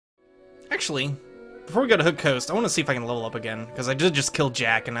Actually, before we go to Hook Coast, I want to see if I can level up again, because I did just kill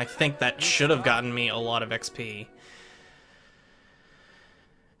Jack, and I think that should have gotten me a lot of XP.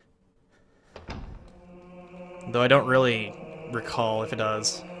 Though I don't really recall if it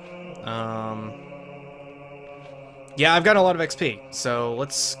does. Yeah, I've got a lot of XP, so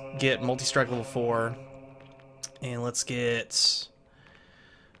let's get Multi-Strike level 4, and let's get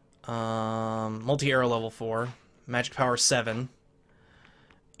Multi-Arrow level 4, Magic Power 7,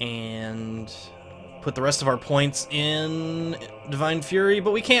 and put the rest of our points in Divine Fury,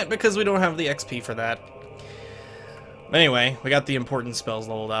 but we can't because we don't have the XP for that. But anyway, we got the important spells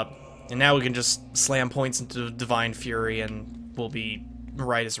leveled up, and now we can just slam points into Divine Fury and we'll be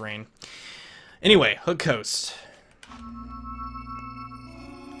right as rain. Anyway, Hook Coast.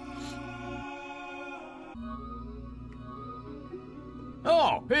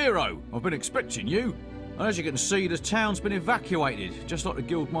 Oh, Hero! I've been expecting you. As you can see, the town's been evacuated, just like the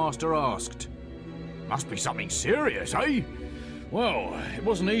Guildmaster asked. Must be something serious, eh? Well, it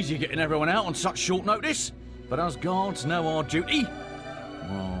wasn't easy getting everyone out on such short notice, but us guards know our duty.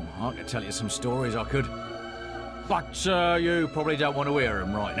 Well, I could tell you some stories, I could. But you probably don't want to hear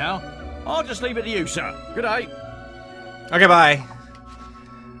them right now. I'll just leave it to you, sir. Good day. Okay, bye.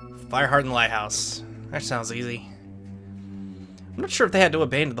 Fireheart Lighthouse. That sounds easy. I'm not sure if they had to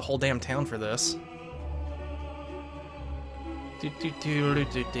abandon the whole damn town for this.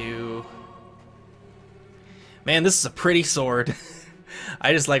 Man, this is a pretty sword.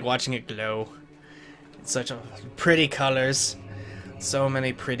 I just like watching it glow. It's such a pretty colors. So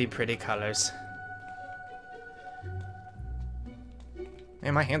many pretty colors.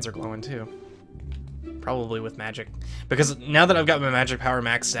 And my hands are glowing too. Probably with magic. Because now that I've got my magic power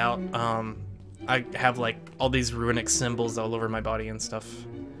maxed out, I have like all these runic symbols all over my body and stuff.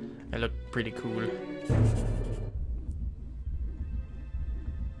 I look pretty cool.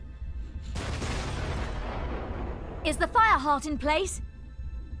 Is the fire heart in place?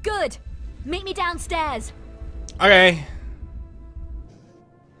 Good. Meet me downstairs. Okay.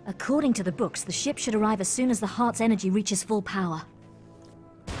 According to the books, the ship should arrive as soon as the heart's energy reaches full power.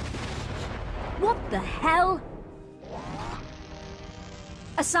 What the hell?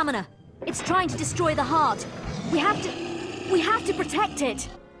 A summoner. It's trying to destroy the heart. We have to protect it.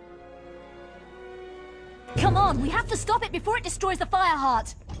 Come on, we have to stop it before it destroys the fire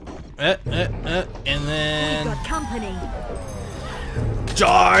heart. And then... We've got company.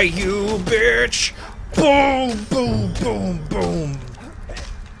 Die, you bitch! Boom, boom, boom, boom.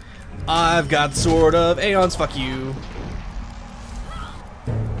 I've got Sword of Aeons, fuck you.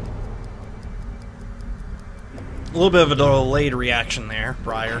 A little bit of a delayed reaction there,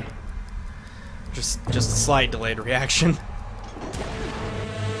 Briar. Just a slight delayed reaction.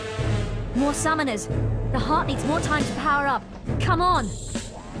 More summoners. The heart needs more time to power up. Come on.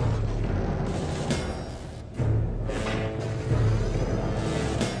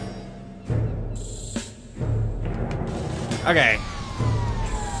 Okay.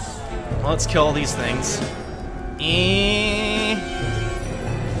 Let's kill all these things.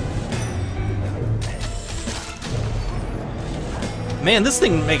 Man, this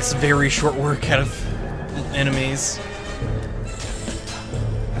thing makes very short work out of enemies.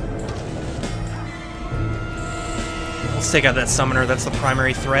 Let's take out that summoner, that's the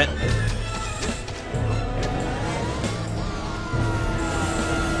primary threat.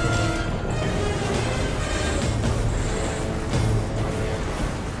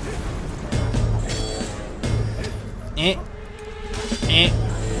 And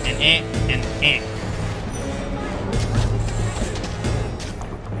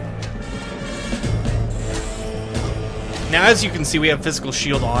Now, as you can see, we have Physical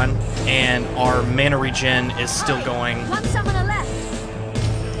Shield on, and our mana regen is still going. One summoner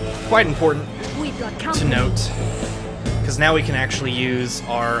left. Quite important We've got to company. note, because now we can actually use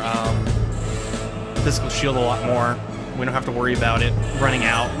our Physical Shield a lot more. We don't have to worry about it running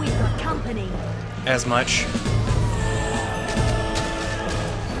out We've got company. as much. The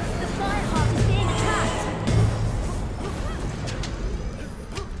fire heart is being attacked.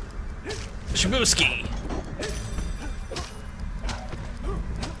 Shibuski!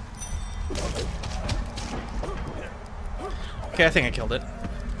 Okay, I think I killed it.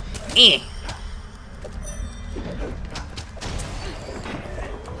 We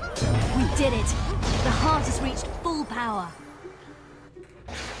did it. The heart has reached full power.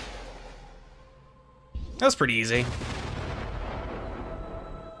 That was pretty easy.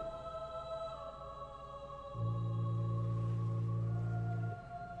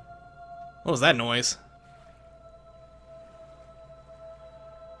 What was that noise?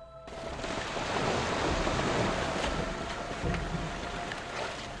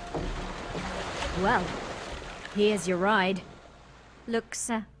 Well, here's your ride. Looks,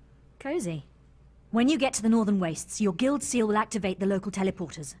 cozy. When you get to the Northern Wastes, your guild seal will activate the local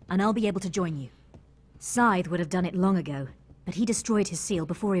teleporters, and I'll be able to join you. Scythe would have done it long ago, but he destroyed his seal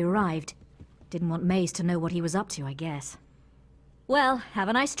before he arrived. Didn't want Maze to know what he was up to, I guess. Well, have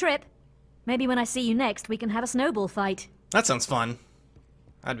a nice trip. Maybe when I see you next, we can have a snowball fight. That sounds fun.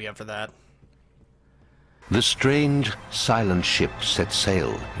 I'd be up for that. The strange, silent ship set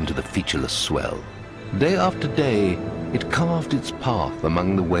sail into the featureless swell. Day after day, it carved its path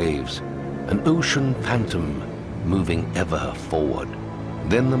among the waves, an ocean phantom moving ever forward.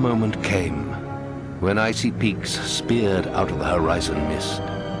 Then the moment came, when icy peaks speared out of the horizon mist.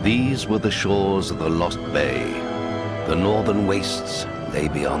 These were the shores of the Lost Bay. The Northern Wastes lay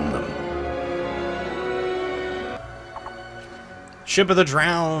beyond them. Ship of the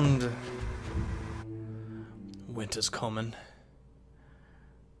Drowned. Winter's coming.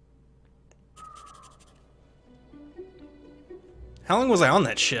 How long was I on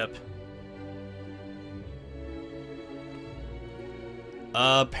that ship?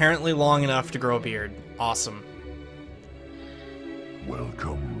 Apparently long enough to grow a beard. Awesome.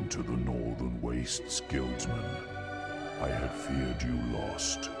 Welcome to the Northern Wastes, Guildsman. I had feared you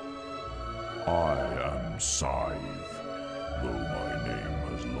lost. I am Scythe, though my name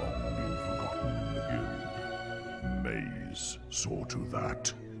has long been forgotten in the guild. Maze saw to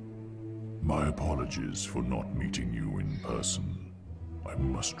that. My apologies for not meeting you in person. I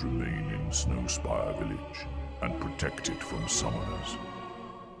must remain in Snowspire Village and protect it from summoners.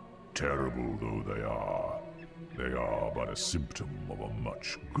 Terrible though they are but a symptom of a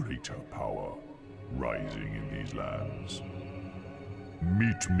much greater power rising in these lands.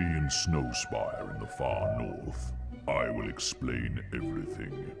 Meet me in Snowspire in the far north. I will explain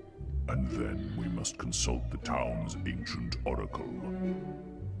everything, and then we must consult the town's ancient oracle.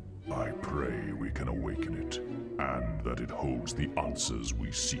 I pray we can awaken it, and that it holds the answers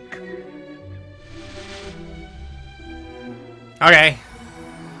we seek. Okay.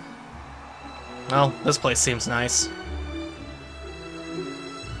 Well, this place seems nice.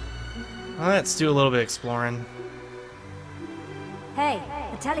 Let's do a little bit of exploring. Hey,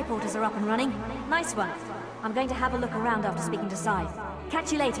 the teleporters are up and running. Nice one. I'm going to have a look around after speaking to Scythe.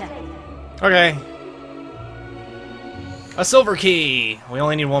 Catch you later. Okay. A silver key! We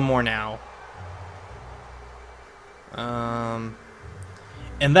only need one more now. And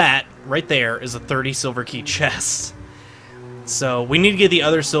that, right there, is a 30 silver key chest. So, we need to get the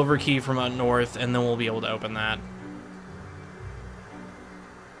other silver key from up north, and then we'll be able to open that.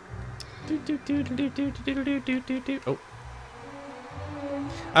 Oh.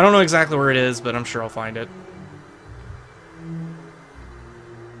 I don't know exactly where it is, but I'm sure I'll find it.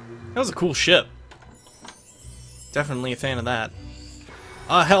 That was a cool ship. Definitely a fan of that.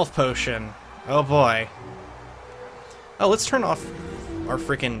 A health potion. Oh boy. Oh, let's turn off our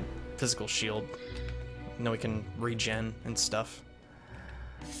freaking physical shield. And then we can regen and stuff.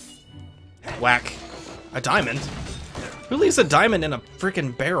 Whack. A diamond? Who leaves a diamond in a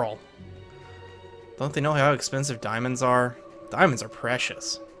freaking barrel? Don't they know how expensive diamonds are? Diamonds are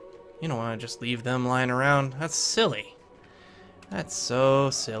precious. You don't want to just leave them lying around. That's silly. That's so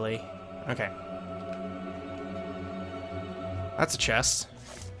silly. Okay. That's a chest.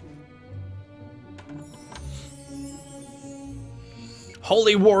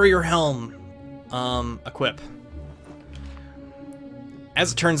 Holy Warrior Helm. Equip.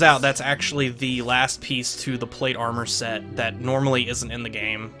 As it turns out, that's actually the last piece to the plate armor set that normally isn't in the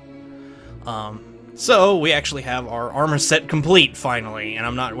game. So we actually have our armor set complete, finally, and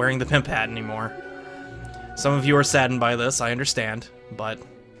I'm not wearing the pimp hat anymore. Some of you are saddened by this, I understand, but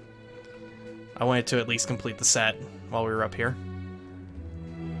I wanted to at least complete the set while we were up here.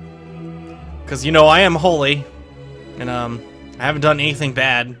 Because, you know, I am holy, and, I haven't done anything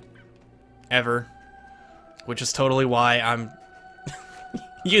bad, ever, which is totally why I'm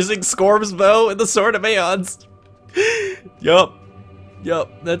using Scorm's bow and the Sword of Aeons. Yup,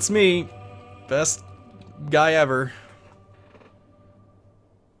 that's me. Best guy ever.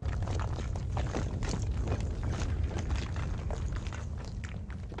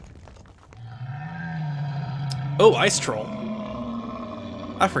 Oh, Ice Troll.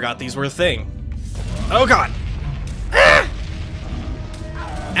 I forgot these were a thing. Oh god! Ah!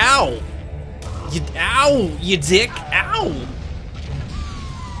 Ow! Ow, you dick! Ow!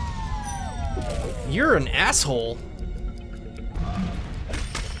 You're an asshole.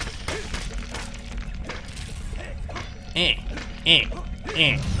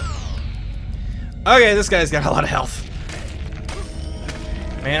 Okay, this guy's got a lot of health.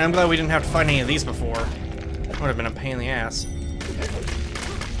 Man, I'm glad we didn't have to fight any of these before. Would have been a pain in the ass.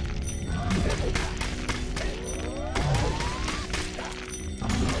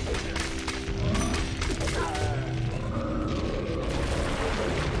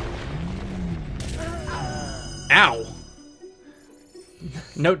 Ow!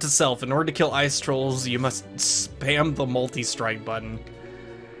 Note to self, in order to kill ice trolls, you must spam the multi-strike button.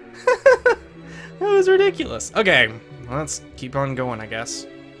 That was ridiculous. Okay, let's keep on going, I guess.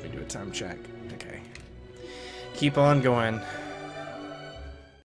 Let me do a time check. Okay. Keep on going.